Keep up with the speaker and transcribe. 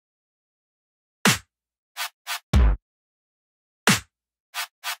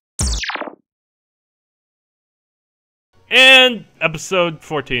And episode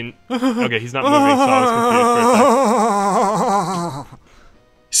 14. Okay, he's not moving, so I was confused for a second.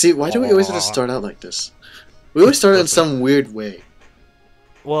 See, why do we always have to start out like this? We always start in some weird way.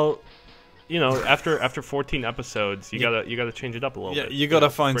 Well, you know, after 14 episodes, you gotta change it up a little bit. Yeah, you gotta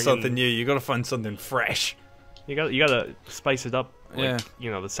find something new. You gotta find something fresh. You gotta spice it up. Like,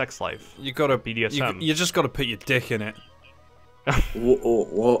 you know, the sex life. You gotta BDSM. You just gotta put your dick in it.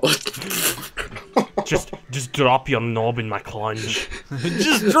 Whoa. just drop your knob in my clunge.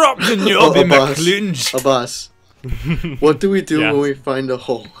 Just drop the knob in my clunge. Abbas, what do we do when we find a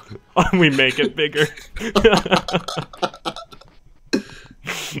hole? We make it bigger.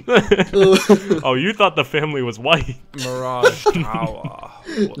 Oh, you thought the family was white. Mirage Tower.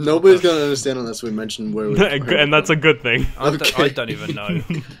 Nobody's gonna understand unless we mention where we and that's a good thing. I don't even know.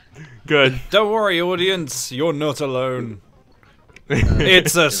 Good. Don't worry, audience. You're not alone.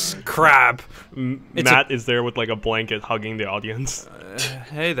 It's a crab. Matt is there with like a blanket hugging the audience.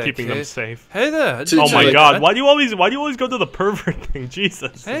 Hey there, keeping them safe. Hey there. Oh my God! Why do you always go to the pervert thing?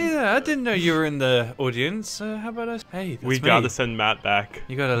 Jesus. Hey there. I didn't know you were in the audience. How about us? Hey, that's we gotta send Matt back.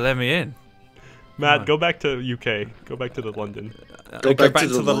 You gotta let me in. Matt, go back to UK. Go back to the London. Go back to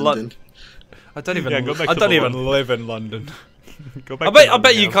the London. I don't even. Go back I to don't the even London. live in London. Go back. I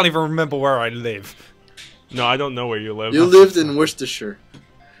bet you can't even remember where I live. No, I don't know where you live. You lived in Worcestershire.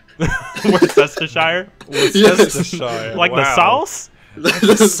 Worcestershire? Worcestershire. Like the South?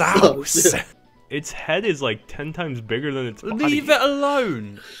 The South. Yeah. Its head is like 10 times bigger than its body. Leave it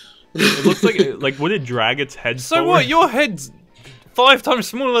alone. It looks like would it drag its head So forward? what? Your head's 5 times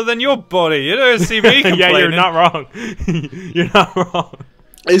smaller than your body. You don't see me complaining. Yeah, you're not wrong. You're not wrong.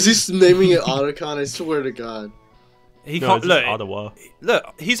 Is he naming it Otacon? I swear to God. He No, can't it's look. Ottawa.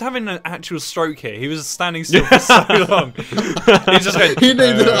 Look, he's having an actual stroke here. He was standing still for so long. He's just going. He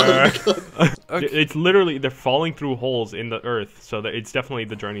named it Otacon. Okay. It's literally they're falling through holes in the earth, so that it's definitely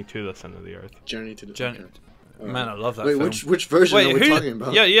the journey to the center of the earth. Journey to the Journey. Man, I love that. Wait, film. which version are we talking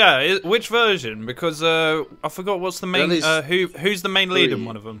about? Yeah. Which version? Because I forgot what's the main. That Who's the main lead in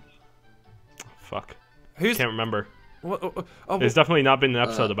one of them? Fuck. Who's? Can't remember. Oh, There's definitely not been an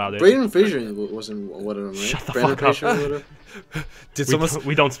episode about it. Brandon Fraser wasn't one of them, right? Shut the Brandon fuck up. Fraser or whatever? Did someone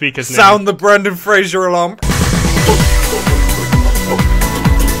We don't speak his name. sound the Brendan Fraser alarm?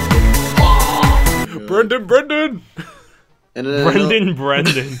 Brendan. And then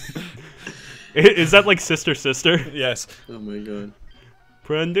Brendan. Is that like sister? Yes. Oh my God.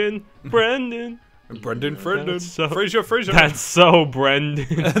 Brendan. Brendan. That's so, Fraser. That's so Brendan.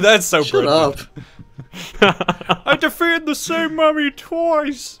 That's so Shut Brendan. up. I defeated the same mummy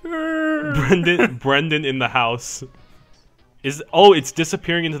twice. Brendan in the house. It's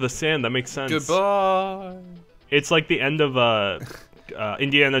disappearing into the sand. That makes sense. Goodbye. It's like the end of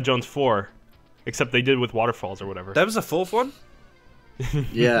Indiana Jones 4, except they did with waterfalls or whatever. That was the fourth one?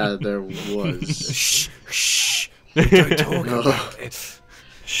 Yeah, there was. Shh. Don't talk about it.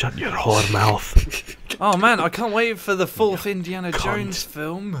 Shut your whore mouth. Oh man, I can't wait for the fourth Indiana Jones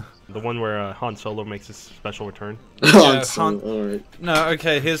film. The one where Han Solo makes his special return. Alright. No,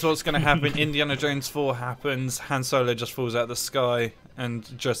 okay, here's what's gonna happen. Indiana Jones 4 happens, Han Solo just falls out of the sky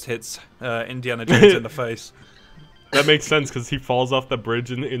and just hits Indiana Jones in the face. That makes sense because he falls off the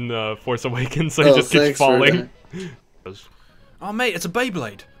bridge in Force Awakens, so he just keeps falling. Oh mate, it's a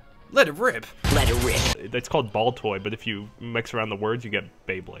Beyblade. Let it rip. Let it rip. It's called ball toy, but if you mix around the words, you get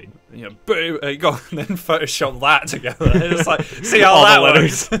Beyblade. Yeah, you go and then Photoshop that together. It's like, see how All that the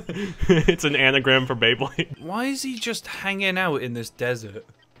letters. works. It's an anagram for Beyblade. Why is he just hanging out in this desert?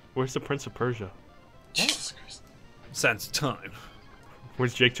 Where's the Prince of Persia? Jesus Christ. Sense of time.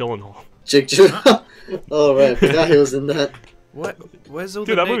 Where's Jake Gyllenhaal? Jake Gyllenhaal. Oh right, I forgot he was in that. What? Where's all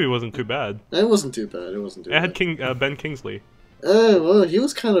Dude, the that movie wasn't too bad. It wasn't too bad. It had Ben Kingsley. Well, he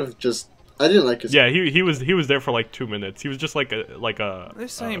was kind of just. I didn't like his. Yeah, he was there for like 2 minutes. He was just like a.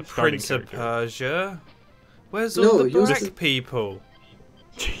 This ain't starting Prince of character. Persia. Where's all the black people?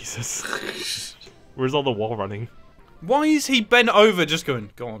 Jesus. Where's all the wall running? Why is he bent over just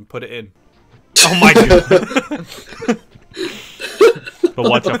going, go on, put it in? Oh my God. But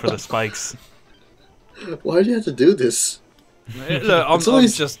watch out for the spikes. Why do you have to do this? Look, I'm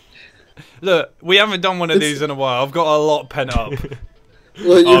just... Look, we haven't done one of these in a while. I've got a lot pent up.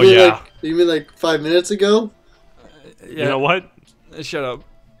 Well, you mean like 5 minutes ago? Yeah. You know what? Shut up.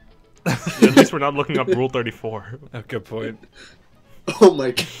 At least we're not looking up Rule 34. Oh, good point. Oh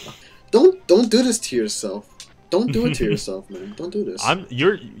my God! Don't do this to yourself. Don't do it to yourself, man. Don't do this. Are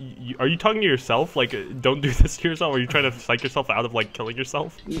you talking to yourself? Like, don't do this to yourself? Or are you trying to psych yourself out of like killing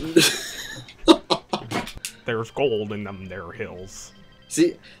yourself? There's gold in them there hills.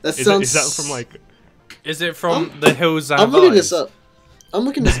 See, that Is sounds. that from like? Is it from The Hills Have I'm looking Eyes? this up. I'm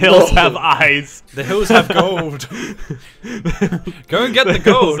looking this The hills up. have eyes. The hills have gold. Go and get the hills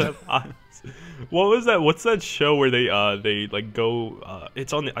gold. have eyes. What was that? What's that show where they like go?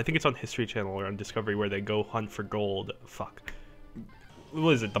 It's on. I think it's on History Channel or on Discovery where they go hunt for gold. Fuck.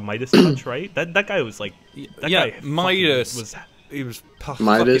 What is it? The Midas touch, right? That guy was like. That guy Midas. He was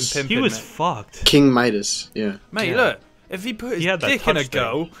Midas? fucking pimping, He was mate. fucked. King Midas. Yeah. Mate, Yeah. look. If he put his had that dick in a touch thing.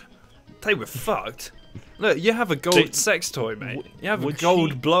 girl, they were fucked. Look, you have a gold sex toy, mate. You have a would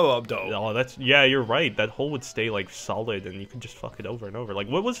gold she- blow-up doll. Oh, that's yeah. You're right. That hole would stay like solid, and you could just fuck it over and over. Like,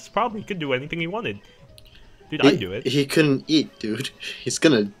 what was his problem? He could do anything he wanted. Dude, I'd do it. He couldn't eat, dude. He's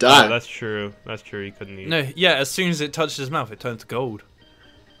gonna die. Oh, that's true. That's true. He couldn't eat. No, yeah. As soon as it touched his mouth, it turned to gold.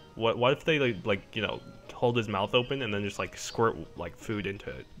 What if they like you know hold his mouth open and then just like squirt like food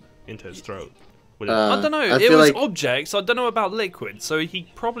into his throat? Would it, I don't know. I It feel was like- objects. I don't know about liquid, so he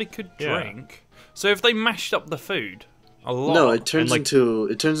probably could Yeah. drink. So if they mashed up the food a lot, No, it turns like-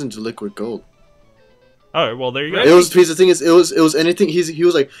 into liquid gold. oh well, there you go. It was because the thing is, it was anything. He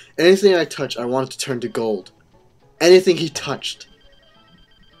was like, anything I touch, I want it to turn to gold. Anything he touched.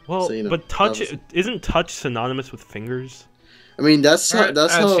 Well, So, you know, but touch that was- isn't touch synonymous with fingers? I mean, that's Right,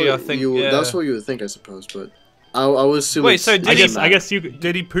 that's actually, how I think, you. yeah. That's what you would think, I suppose. But I would assume. Wait, it's- so it did I he- doesn't guess matter. you.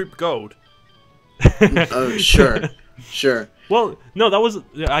 did he poop gold? Oh, sure, sure. Well, no, that was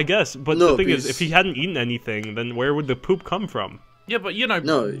I guess. But No, the thing is, because- if he hadn't eaten anything, then where would the poop come from? Yeah, but you know,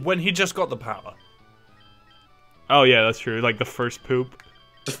 No. when he just got the power. Oh yeah, that's true. Like the first poop,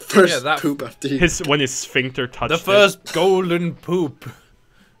 The first Yeah, that- poop after he. when his sphincter touched The first golden poop.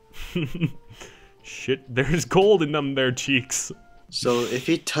 it. Shit, there's gold in them there cheeks. So if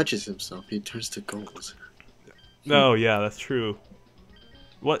he touches himself, he turns to gold. Oh yeah, that's true.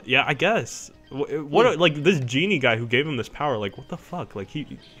 What? Yeah, I guess. What? Like this genie guy who gave him this power? Like what the fuck? Like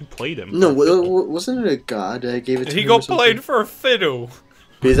he played him. No, wasn't it a god that gave it to He him? got or something? played for a fiddle.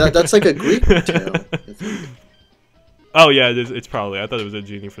 Because that's like a Greek tale. I think. Oh yeah, it's probably. I thought it was a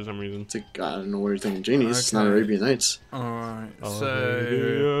genie for some reason. It's like, I don't know where you're thinking genies. It's not Okay. Arabian Nights. Alright, Oh,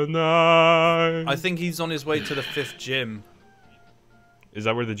 so... night. I think he's on his way to the 5th gym. Is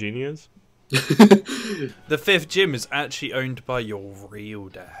that where the genie is? The 5th gym is actually owned by your real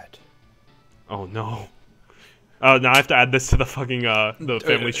dad. Oh no. Oh, now I have to add this to the fucking the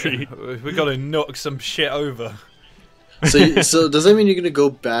family tree. We gotta knock some shit over. So does that mean you're gonna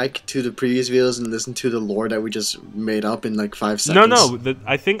go back to the previous videos and listen to the lore that we just made up in like 5 seconds? No.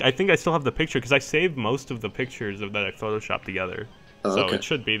 I think I still have the picture because I saved most of the pictures that I photoshopped together, Oh, so okay. it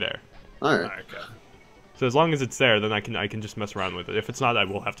should be there. All right. Okay. So as long as it's there, then I can just mess around with it. If it's not, I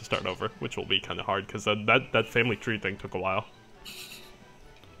will have to start over, which will be kind of hard because that family tree thing took a while.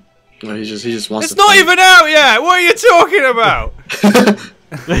 No, he just wants. It's to not fight. even out yet! What are you talking about?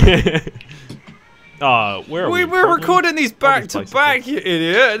 Where are we? We're recording these back to bicycles. back, you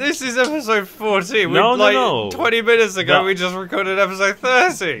idiot! This is episode 14. No, like, no. 20 minutes ago, No. we just recorded episode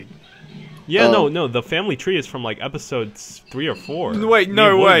 30. Yeah, Oh. no. The family tree is from like episodes 3 or 4. Wait, Me no,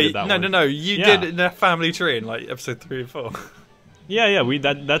 and William wait. did that No, one. no, no. You Yeah. did a family tree in like episode 3 and 4. Yeah.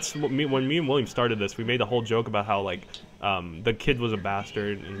 That's what when me and William started this. We made a whole joke about how like the kid was a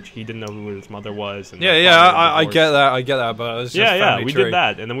bastard and he didn't know who his mother was. And Yeah, their yeah, father was I divorced. get that, but it's just Yeah, family we tree. did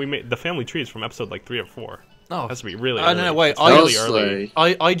that, and then we made the family tree is from episode like 3 or 4. Oh, Has to be really. I don't know, early. wait, It's I- really That was early.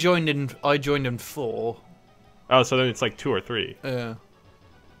 like- I joined in 4. Oh, so then it's like 2 or 3. Yeah.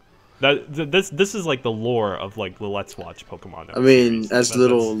 This is like the lore of like the Let's Watch Pokemon. I mean, series. as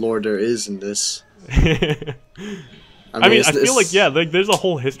little lore there is in this. I mean, I it's- feel like it's- yeah, like there's a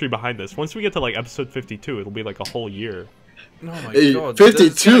whole history behind this. Once we get to like episode 52, it'll be like a whole year. Oh my Hey, god.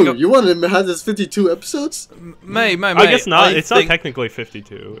 52. You want to have this 52 episodes? Mate, I guess not. It's think, not technically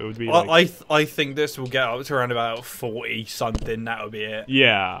 52. It would be like I think this will get up to around about 40 something. That'll be it.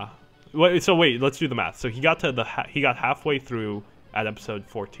 yeah. So wait, let's do the math. So he got to he got halfway through at episode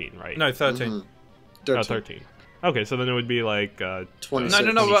 14, right? No, 13. Mhm. Oh, 13. Okay, so then it would be like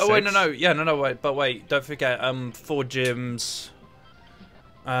 26. No, wait, 26. no. Yeah, no, wait. But wait, don't forget, 4 gyms.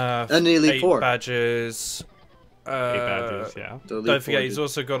 And the Elite 8 Four. badges. 8 badges, yeah. The Elite Don't forget, Four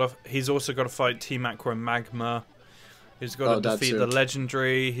he's also got to fight Team Aqua and Magma. He's got Oh, to that defeat too. the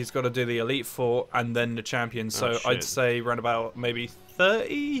Legendary. He's got to do the Elite Four and then the Champion. So shit. I'd say around about maybe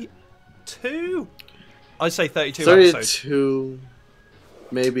 32. I'd say 32 episodes. 32,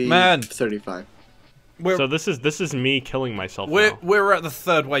 maybe Man. 35. So this is me killing myself We're now. we're at the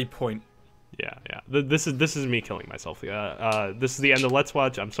 3rd waypoint. Yeah. This is me killing myself. This is the end of Let's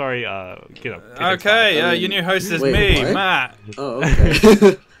Watch. I'm sorry. Okay, I mean, your new host is wait, me, what? Matt. Oh,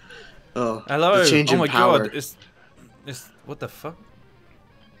 okay. Oh, Hello. the change Oh in my power. god, it's what the fuck?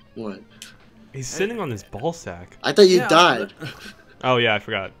 What? He's sitting on his ball sack. I thought you Yeah, died. Oh yeah, I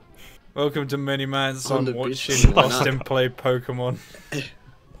forgot. Welcome to Many Man's On on the beach. watching Why not? Austin play Pokemon.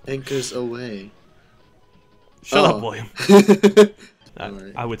 Anchors away. Shut Oh. up, William.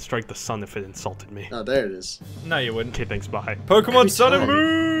 Alright. I would strike the sun if it insulted me. Oh, there it is. No, you wouldn't. Okay, thanks, bye. Pokemon Every Sun and time.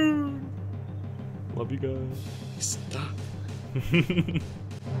 Moon! Love you guys. Stop.